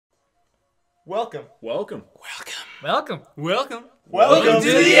Welcome. Welcome. Welcome. Welcome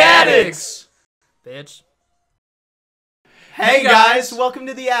to the Addicks! Bitch. Hey guys, welcome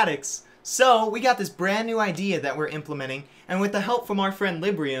to the Addicks. So, we got this brand new idea that we're implementing, and with the help from our friend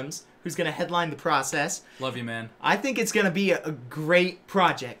Libriums, who's going to headline the process, Love you, man. I think it's going to be a great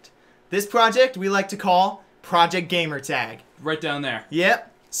project. This project we like to call Project Gamertag. Right down there.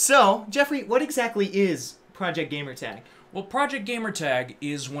 Yep. So, Jeffrey, what exactly is Project Gamertag? Well, Project Gamertag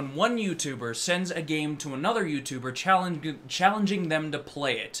is when one YouTuber sends a game to another YouTuber challenging them to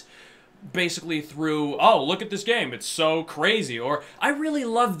play it. Basically through, oh, look at this game, it's so crazy, or I really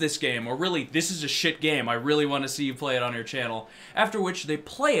love this game, or really, this is a shit game, I really want to see you play it on your channel. After which they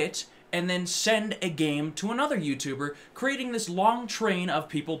play it, and then send a game to another YouTuber, creating this long train of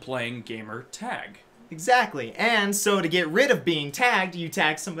people playing Gamertag. Exactly. And so to get rid of being tagged, you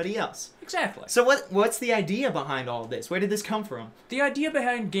tag somebody else. Exactly. So what's the idea behind all of this? Where did this come from? The idea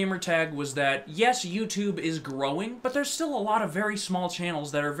behind Gamertag was that, yes, YouTube is growing, but there's still a lot of very small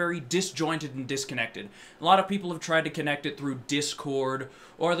channels that are very disjointed and disconnected. A lot of people have tried to connect it through Discord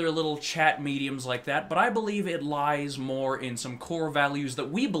or other little chat mediums like that, but I believe it lies more in some core values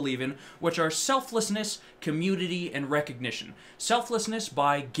that we believe in, which are selflessness, community, and recognition. Selflessness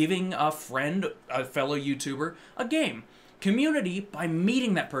by giving a friend, a fellow YouTuber, a game. Community by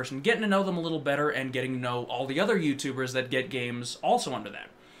meeting that person, getting to know them a little better, and getting to know all the other YouTubers that get games also under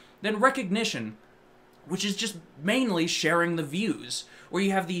that. Then recognition, which is just mainly sharing the views, where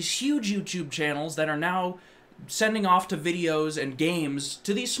you have these huge YouTube channels that are now sending off to videos and games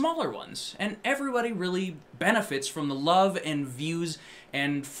to these smaller ones, and everybody really benefits from the love and views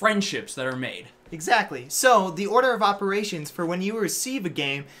and friendships that are made. Exactly. So the order of operations for when you receive a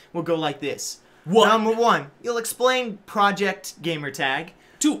game will go like this. 1. Number 1, you'll explain Project Gamertag.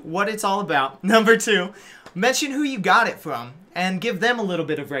 2. What it's all about. Number 2, mention who you got it from and give them a little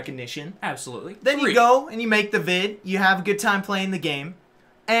bit of recognition. Absolutely. Then 3. you go and you make the vid, you have a good time playing the game.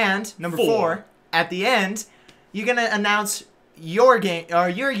 And number 4, at the end, you're going to announce your game or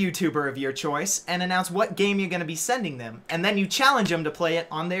your YouTuber of your choice and announce what game you're going to be sending them, and then you challenge them to play it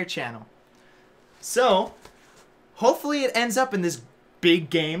on their channel. So, hopefully it ends up in this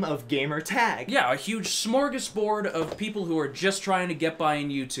big game of Gamertag. Yeah, a huge smorgasbord of people who are just trying to get by on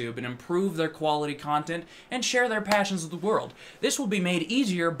YouTube and improve their quality content and share their passions with the world. This will be made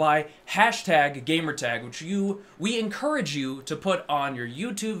easier by #Gamertag, which we encourage you to put on your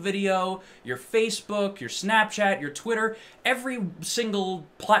YouTube video, your Facebook, your Snapchat, your Twitter, every single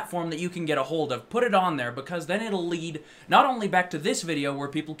platform that you can get a hold of. Put it on there, because then it'll lead not only back to this video where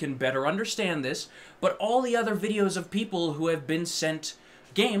people can better understand this, but all the other videos of people who have been sent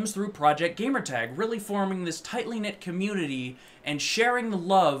games through Project Gamertag, really forming this tightly knit community and sharing the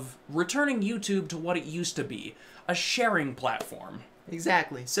love, returning YouTube to what it used to be, a sharing platform.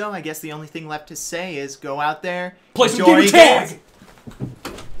 Exactly. So I guess the only thing left to say is go out there, Play some enjoy Gamertag!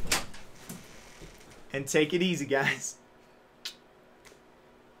 and take it easy, guys.